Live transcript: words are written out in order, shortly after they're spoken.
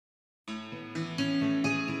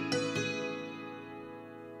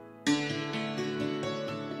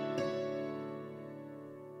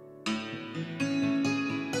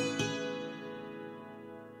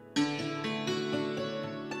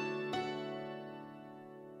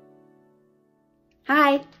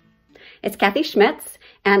Hi, it's Kathy Schmitz,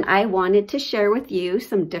 and I wanted to share with you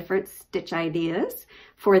some different stitch ideas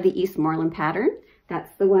for the Eastmoreland pattern.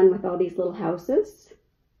 That's the one with all these little houses.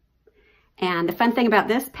 And the fun thing about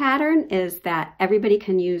this pattern is that everybody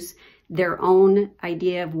can use their own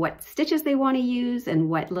idea of what stitches they want to use and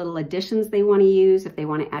what little additions they want to use, if they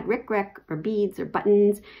want to add rickrack or beads or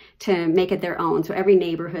buttons to make it their own. So every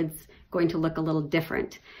neighborhood's going to look a little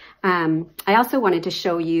different. I also wanted to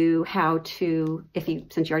show you how to,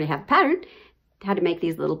 since you already have a pattern, how to make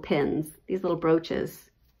these little pins, these little brooches,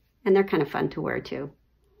 and they're kind of fun to wear too.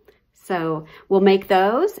 So we'll make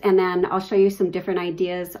those, and then I'll show you some different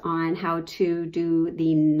ideas on how to do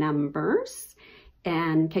the numbers,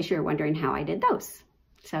 in case you're wondering how I did those.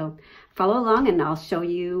 So follow along and I'll show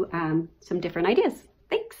you some different ideas.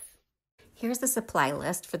 Thanks. Here's the supply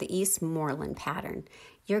list for the Eastmoreland pattern.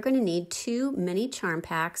 You're going to need 2 mini charm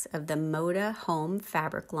packs of the Moda Home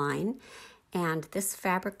fabric line, and this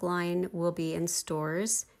fabric line will be in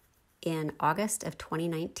stores in August of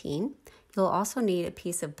 2019. You'll also need a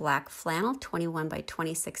piece of black flannel, 21 by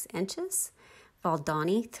 26 inches,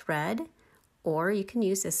 Valdani thread, or you can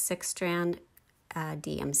use a 6-strand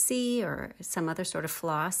DMC or some other sort of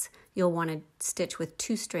floss. You'll want to stitch with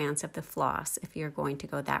 2 strands of the floss if you're going to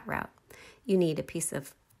go that route. You need a piece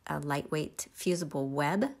of a lightweight fusible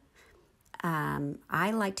web.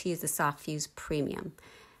 I like to use the Soft Fuse Premium.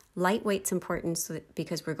 Lightweight's important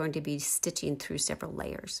because we're going to be stitching through several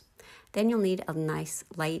layers. Then you'll need a nice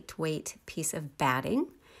lightweight piece of batting,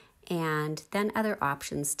 and then other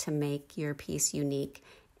options to make your piece unique.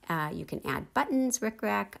 You can add buttons,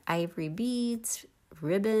 rickrack, ivory beads,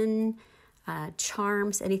 ribbon,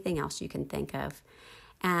 charms, anything else you can think of.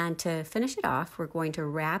 And to finish it off, we're going to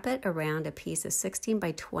wrap it around a piece of 16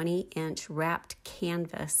 by 20 inch wrapped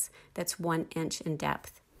canvas that's 1 inch in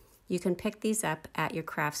depth. You can pick these up at your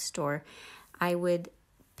craft store. I would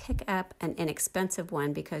pick up an inexpensive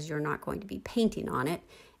one because you're not going to be painting on it.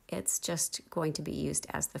 It's just going to be used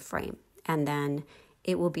as the frame. And then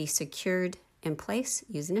it will be secured in place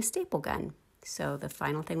using a staple gun. So the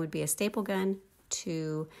final thing would be a staple gun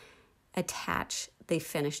to attach the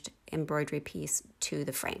finished embroidery piece to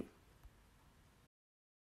the frame.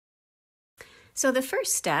 So the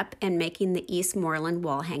first step in making the Eastmoreland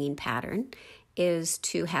wall hanging pattern is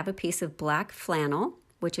to have a piece of black flannel,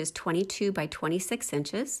 which is 22 by 26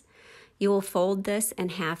 inches. You will fold this in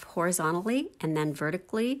half horizontally and then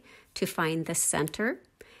vertically to find the center.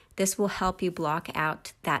 This will help you block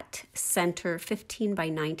out that center 15 by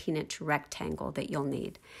 19 inch rectangle that you'll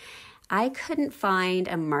need. I couldn't find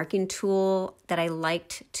a marking tool that I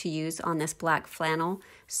liked to use on this black flannel,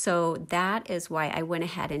 so that is why I went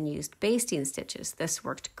ahead and used basting stitches. This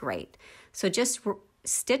worked great. So just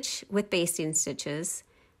stitch with basting stitches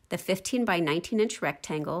the 15 by 19 inch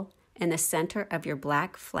rectangle in the center of your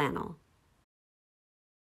black flannel.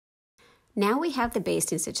 Now we have the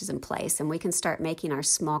basting stitches in place, and we can start making our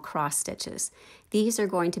small cross stitches. These are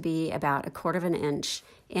going to be about 1/4 inch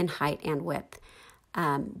in height and width.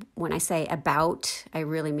 When I say about, I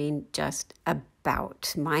really mean just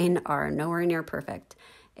about. Mine are nowhere near perfect.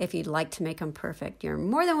 If you'd like to make them perfect, you're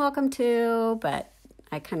more than welcome to, but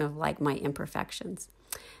I kind of like my imperfections.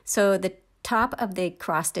 So the top of the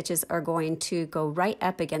cross stitches are going to go right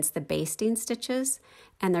up against the basting stitches,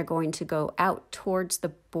 and they're going to go out towards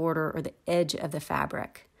the border or the edge of the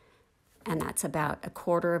fabric. And that's about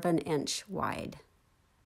 1/4 inch wide.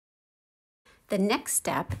 The next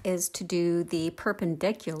step is to do the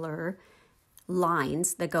perpendicular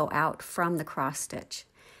lines that go out from the cross stitch.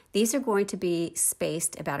 These are going to be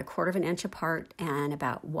spaced about 1/4 inch apart and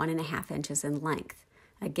about 1.5 inches in length.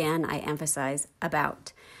 Again, I emphasize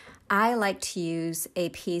about. I like to use a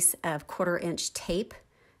piece of 1/4 inch tape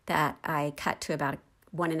that I cut to about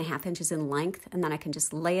 1.5 inches in length, and then I can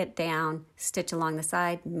just lay it down, stitch along the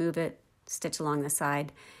side, move it, stitch along the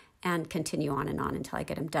side, and continue on and on until I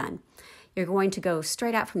get them done. You're going to go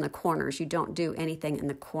straight out from the corners. You don't do anything in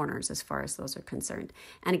the corners as far as those are concerned.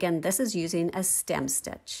 And again, this is using a stem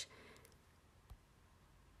stitch.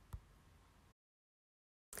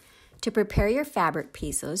 To prepare your fabric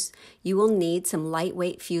pieces, you will need some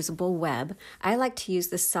lightweight fusible web. I like to use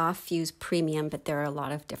the Soft Fuse Premium, but there are a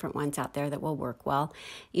lot of different ones out there that will work well.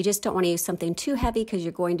 You just don't want to use something too heavy because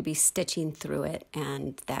you're going to be stitching through it,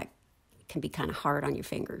 and that can be kind of hard on your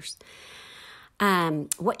fingers.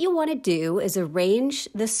 What you want to do is arrange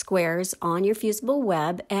the squares on your fusible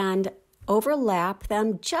web and overlap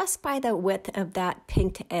them just by the width of that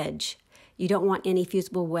pinked edge. You don't want any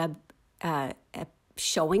fusible web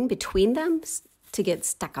showing between them to get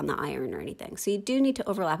stuck on the iron or anything. So you do need to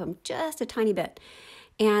overlap them just a tiny bit.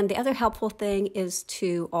 And the other helpful thing is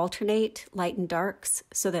to alternate light and darks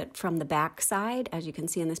so that from the back side, as you can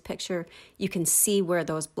see in this picture, you can see where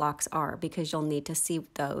those blocks are, because you'll need to see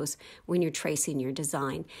those when you're tracing your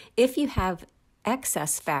design. If you have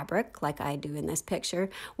excess fabric, like I do in this picture,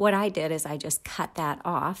 what I did is I just cut that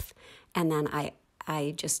off, and then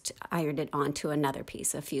I just ironed it onto another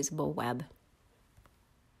piece of fusible web.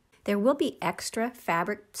 There will be extra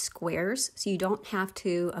fabric squares, so you don't have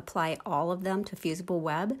to apply all of them to fusible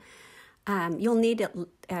web. You'll need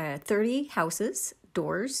 30 houses,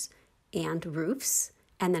 doors, and roofs,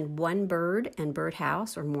 and then 1 bird and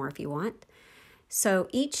birdhouse, or more if you want. So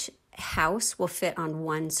each house will fit on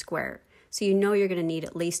 1 square. So you know you're going to need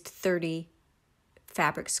at least 30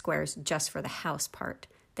 fabric squares just for the house part.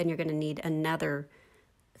 Then you're going to need another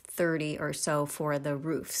 30 or so for the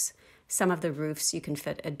roofs. Some of the roofs you can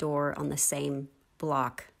fit a door on the same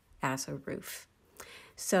block as a roof.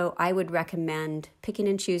 So I would recommend picking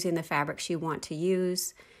and choosing the fabrics you want to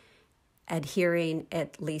use, adhering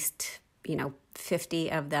at least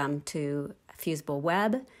 50 of them to fusible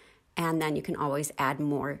web, and then you can always add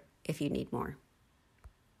more if you need more.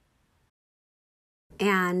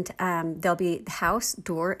 And there'll be house,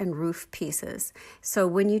 door, and roof pieces. So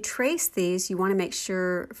when you trace these, you want to make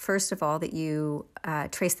sure, first of all, that you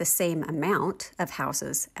trace the same amount of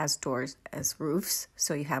houses as doors as roofs,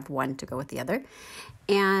 so you have one to go with the other,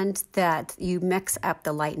 and that you mix up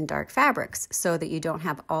the light and dark fabrics so that you don't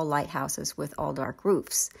have all light houses with all dark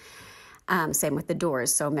roofs. Same with the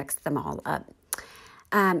doors, so mix them all up.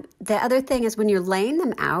 The other thing is when you're laying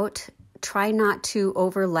them out, try not to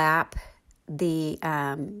overlap the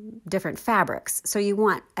different fabrics. So you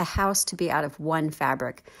want a house to be out of one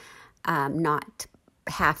fabric, not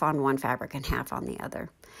half on one fabric and half on the other.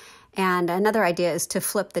 And another idea is to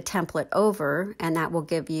flip the template over, and that will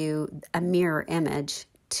give you a mirror image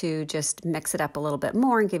to just mix it up a little bit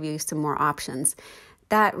more and give you some more options.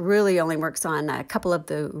 That really only works on a couple of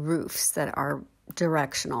the roofs that are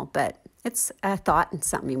directional, but it's a thought and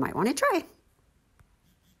something you might want to try.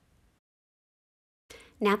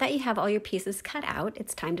 Now that you have all your pieces cut out,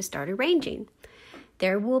 it's time to start arranging.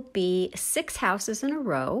 There will be 6 houses in a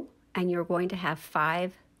row, and you're going to have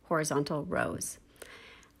 5 horizontal rows.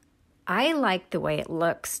 I like the way it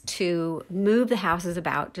looks to move the houses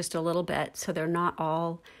about just a little bit so they're not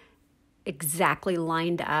all exactly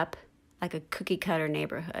lined up like a cookie cutter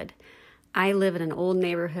neighborhood. I live in an old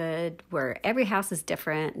neighborhood where every house is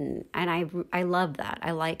different, and I love that.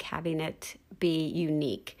 I like having it be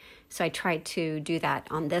unique. So I tried to do that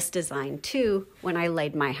on this design too when I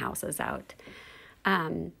laid my houses out.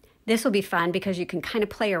 This will be fun because you can kind of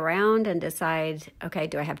play around and decide, okay,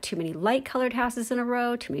 do I have too many light colored houses in a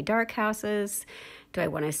row, too many dark houses? Do I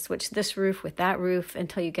want to switch this roof with that roof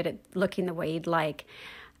until you get it looking the way you'd like?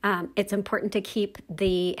 It's important to keep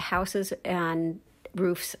the houses and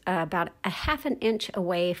roofs about a ½ an inch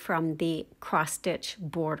away from the cross-stitch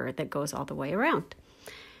border that goes all the way around.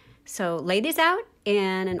 So lay these out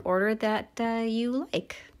in an order that you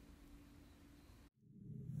like.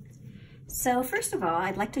 So first of all,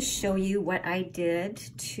 I'd like to show you what I did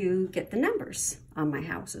to get the numbers on my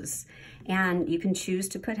houses. And you can choose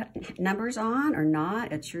to put numbers on or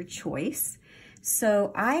not, it's your choice.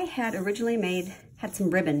 So I had originally had some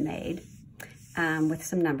ribbon made with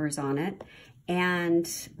some numbers on it. And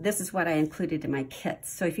this is what I included in my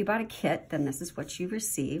kits. So if you bought a kit, then this is what you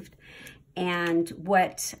received. And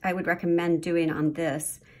what I would recommend doing on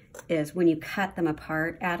this is when you cut them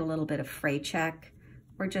apart, add a little bit of fray check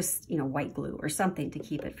or just, white glue or something to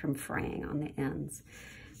keep it from fraying on the ends.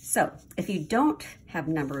 So if you don't have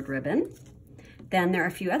numbered ribbon, then there are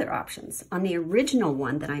a few other options. On the original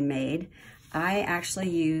one that I made, I actually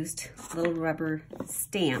used little rubber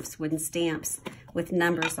stamps, wooden stamps with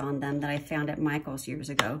numbers on them that I found at Michael's years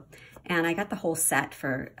ago. And I got the whole set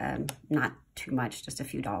for not too much, just a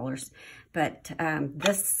few dollars. But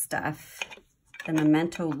this stuff, the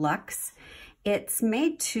Memento Luxe, it's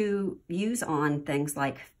made to use on things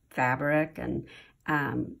like fabric, and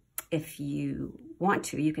if you want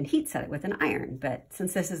to, you can heat set it with an iron. But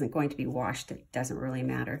since this isn't going to be washed, it doesn't really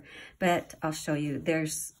matter. But I'll show you,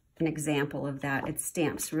 there's an example of that. It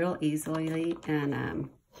stamps real easily, and I'll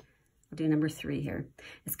do number 3 here.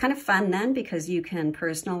 It's kind of fun then because you can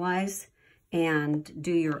personalize and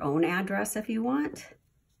do your own address if you want,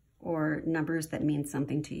 or numbers that mean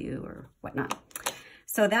something to you or whatnot.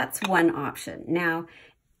 So that's one option. Now,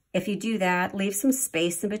 if you do that, leave some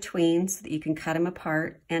space in between so that you can cut them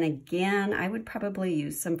apart. And again, I would probably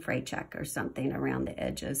use some fray check or something around the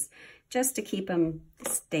edges just to keep them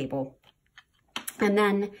stable. And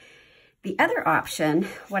then the other option,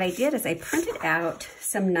 what I did is I printed out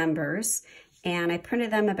some numbers and I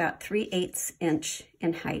printed them about 3/8 inch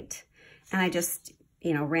in height. And I just,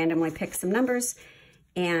 you know, randomly picked some numbers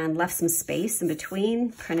and left some space in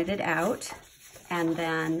between, printed it out. And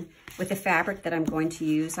then with the fabric that I'm going to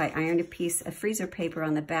use, I ironed a piece of freezer paper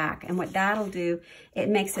on the back. And what that'll do, it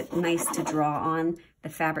makes it nice to draw on. The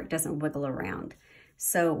fabric doesn't wiggle around.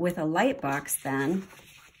 So with a light box then,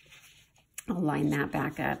 I'll line that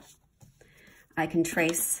back up. I can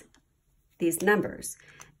trace these numbers.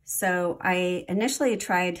 So I initially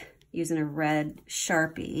tried using a red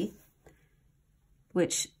Sharpie,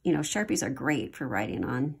 which, you know, Sharpies are great for writing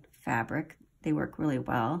on fabric. They work really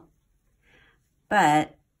well.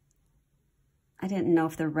 But I didn't know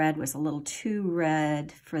if the red was a little too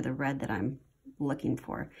red for the red that I'm looking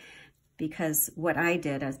for. Because what I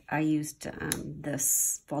did is I used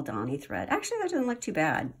this Valdani thread. Actually, that doesn't look too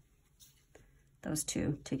bad. Those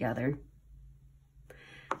two together.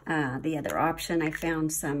 The other option, I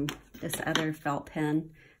found this other felt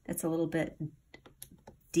pen that's a little bit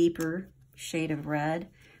deeper shade of red.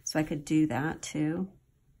 So I could do that too.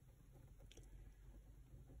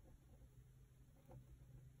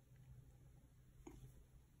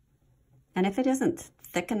 And if it isn't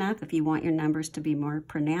thick enough, if you want your numbers to be more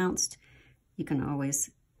pronounced, you can always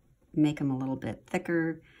make them a little bit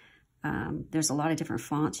thicker. There's a lot of different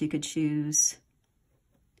fonts you could choose.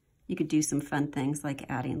 You could do some fun things like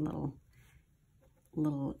adding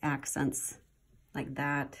little accents like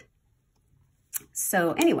that.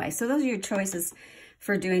 So anyway, so those are your choices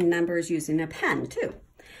for doing numbers using a pen too.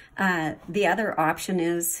 The other option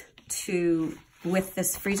is to, with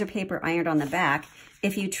this freezer paper ironed on the back,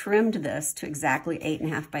 if you trimmed this to exactly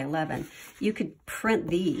 8.5 by 11, you could print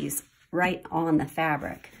these right on the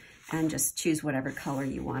fabric and just choose whatever color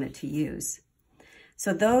you wanted to use.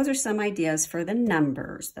 So those are some ideas for the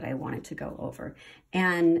numbers that I wanted to go over.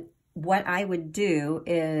 And what I would do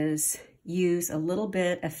is use a little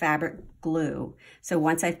bit of fabric glue. So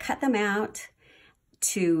once I've cut them out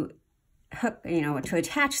to hook, you know, to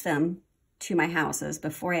attach them to my houses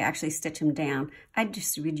before I actually stitch them down, I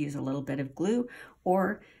just would use a little bit of glue,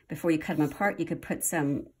 or before you cut them apart, you could put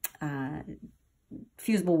some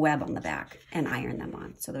fusible web on the back and iron them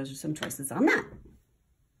on. So those are some choices on that.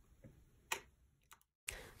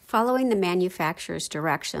 Following the manufacturer's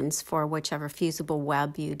directions for whichever fusible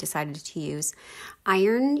web you decided to use,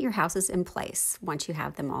 iron your houses in place once you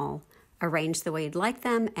have them all arranged the way you'd like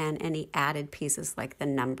them, and any added pieces like the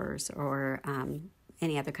numbers or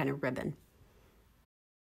any other kind of ribbon.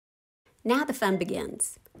 Now the fun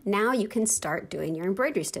begins. Now you can start doing your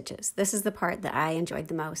embroidery stitches. This is the part that I enjoyed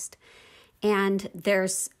the most. And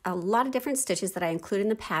there's a lot of different stitches that I include in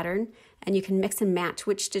the pattern, and you can mix and match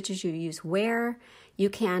which stitches you use where. You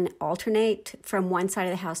can alternate from one side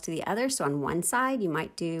of the house to the other. So on one side, you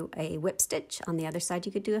might do a whip stitch. On the other side,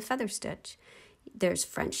 you could do a feather stitch. There's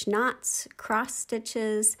French knots, cross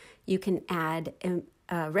stitches. You can add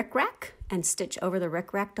a rickrack and stitch over the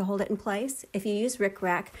rickrack to hold it in place. If you use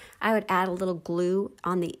rickrack, I would add a little glue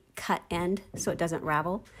on the cut end so it doesn't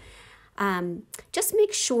ravel. Just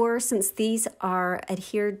make sure, since these are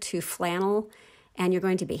adhered to flannel and you're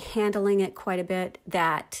going to be handling it quite a bit,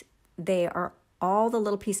 that all the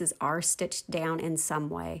little pieces are stitched down in some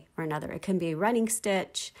way or another. It can be a running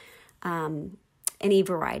stitch, any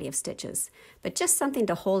variety of stitches, but just something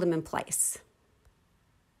to hold them in place.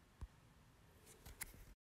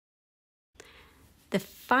 The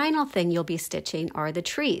final thing you'll be stitching are the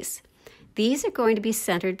trees. These are going to be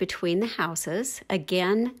centered between the houses.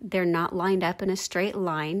 Again, they're not lined up in a straight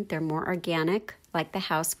line. They're more organic, like the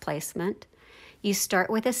house placement. You start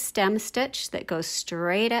with a stem stitch that goes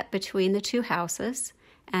straight up between the two houses,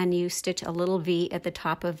 and you stitch a little V at the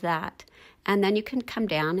top of that. And then you can come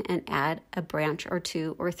down and add a branch or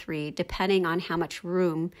two or three, depending on how much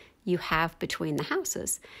room you have between the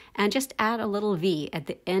houses, and just add a little V at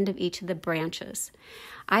the end of each of the branches.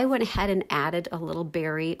 I went ahead and added a little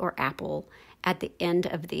berry or apple at the end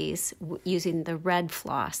of these using the red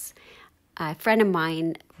floss. A friend of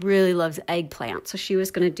mine really loves eggplant, so she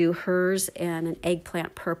was going to do hers in an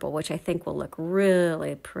eggplant purple, which I think will look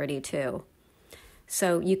really pretty too.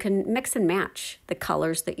 So you can mix and match the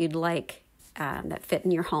colors that you'd like that fit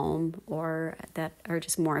in your home or that are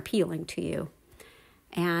just more appealing to you.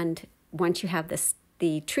 And once you have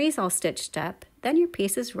the trees all stitched up, then your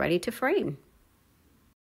piece is ready to frame.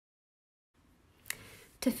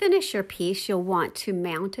 To finish your piece, you'll want to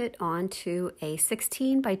mount it onto a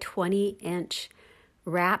 16 by 20 inch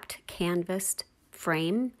wrapped canvased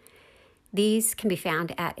frame. These can be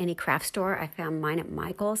found at any craft store. I found mine at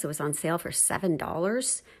Michael's. It was on sale for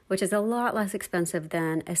 $7, which is a lot less expensive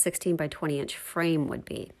than a 16 by 20 inch frame would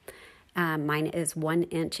be. Mine is 1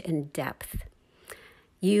 inch in depth.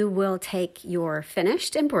 You will take your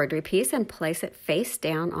finished embroidery piece and place it face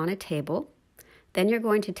down on a table. Then you're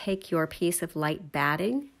going to take your piece of light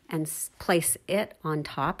batting and place it on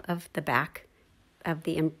top of the back of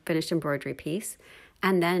the finished embroidery piece.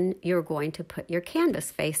 And then you're going to put your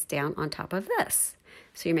canvas face down on top of this.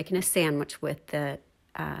 So you're making a sandwich with the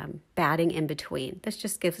batting in between. This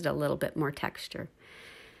just gives it a little bit more texture.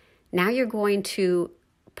 Now you're going to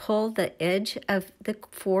pull the edge of the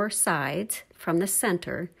four sides from the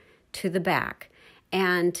center to the back,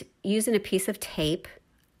 and using a piece of tape,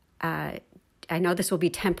 I know this will be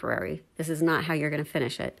temporary. This is not how you're going to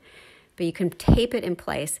finish it, but you can tape it in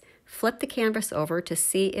place, flip the canvas over to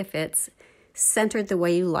see if it's centered the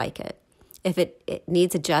way you like it. If it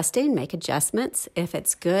needs adjusting, make adjustments. If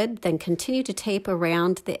it's good, then continue to tape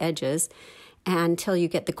around the edges until you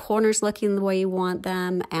get the corners looking the way you want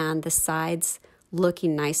them and the sides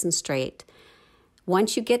looking nice and straight.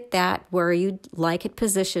 Once you get that where you'd like it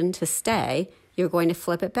positioned to stay, you're going to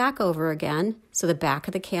flip it back over again so the back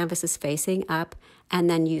of the canvas is facing up, and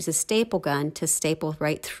then use a staple gun to staple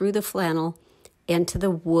right through the flannel into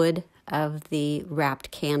the wood of the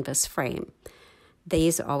wrapped canvas frame.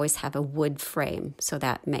 These always have a wood frame, so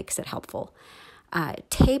that makes it helpful.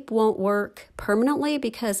 Tape won't work permanently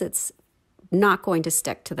because it's not going to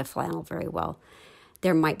stick to the flannel very well.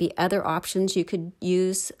 There might be other options you could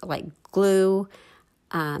use, like glue.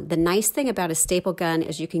 The nice thing about a staple gun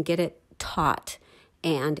is you can get it taut,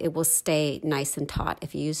 and it will stay nice and taut.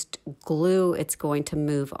 If you used glue, it's going to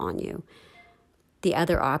move on you. The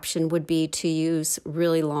other option would be to use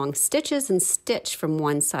really long stitches and stitch from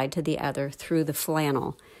one side to the other through the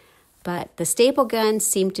flannel. But the staple gun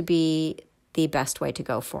seemed to be the best way to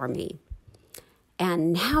go for me.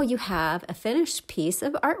 And now you have a finished piece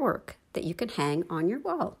of artwork that you can hang on your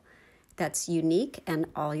wall. That's unique and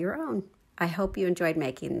all your own. I hope you enjoyed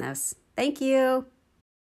making this. Thank you.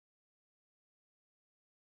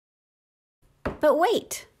 But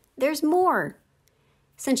wait, there's more.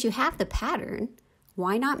 Since you have the pattern,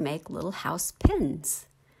 why not make little house pins?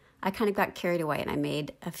 I kind of got carried away and I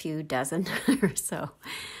made a few dozen or so.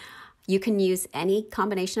 You can use any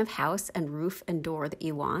combination of house and roof and door that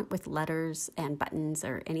you want with letters and buttons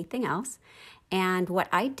or anything else. And what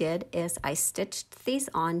I did is I stitched these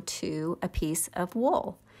onto a piece of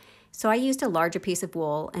wool. So I used a larger piece of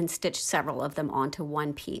wool and stitched several of them onto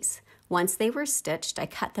one piece. Once they were stitched, I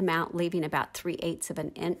cut them out, leaving about 3/8 of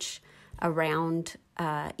an inch around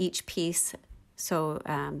each piece. So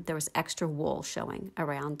there was extra wool showing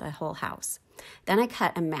around the whole house. Then I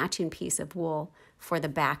cut a matching piece of wool for the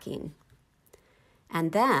backing.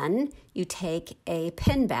 And then you take a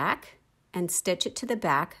pin back and stitch it to the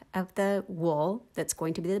back of the wool that's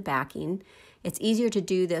going to be the backing. It's easier to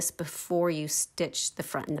do this before you stitch the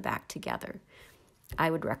front and the back together. I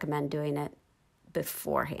would recommend doing it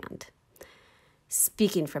beforehand,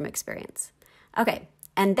 speaking from experience. Okay,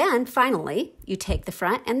 and then finally, you take the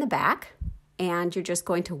front and the back, and you're just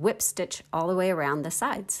going to whip stitch all the way around the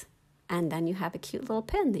sides. And then you have a cute little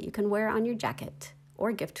pin that you can wear on your jacket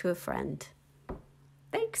or give to a friend.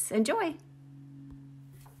 Thanks, enjoy.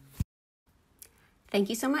 Thank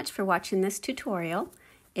you so much for watching this tutorial.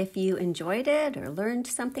 If you enjoyed it or learned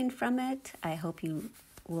something from it, I hope you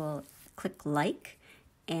will click like,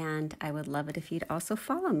 and I would love it if you'd also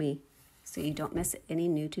follow me so you don't miss any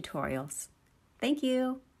new tutorials. Thank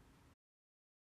you.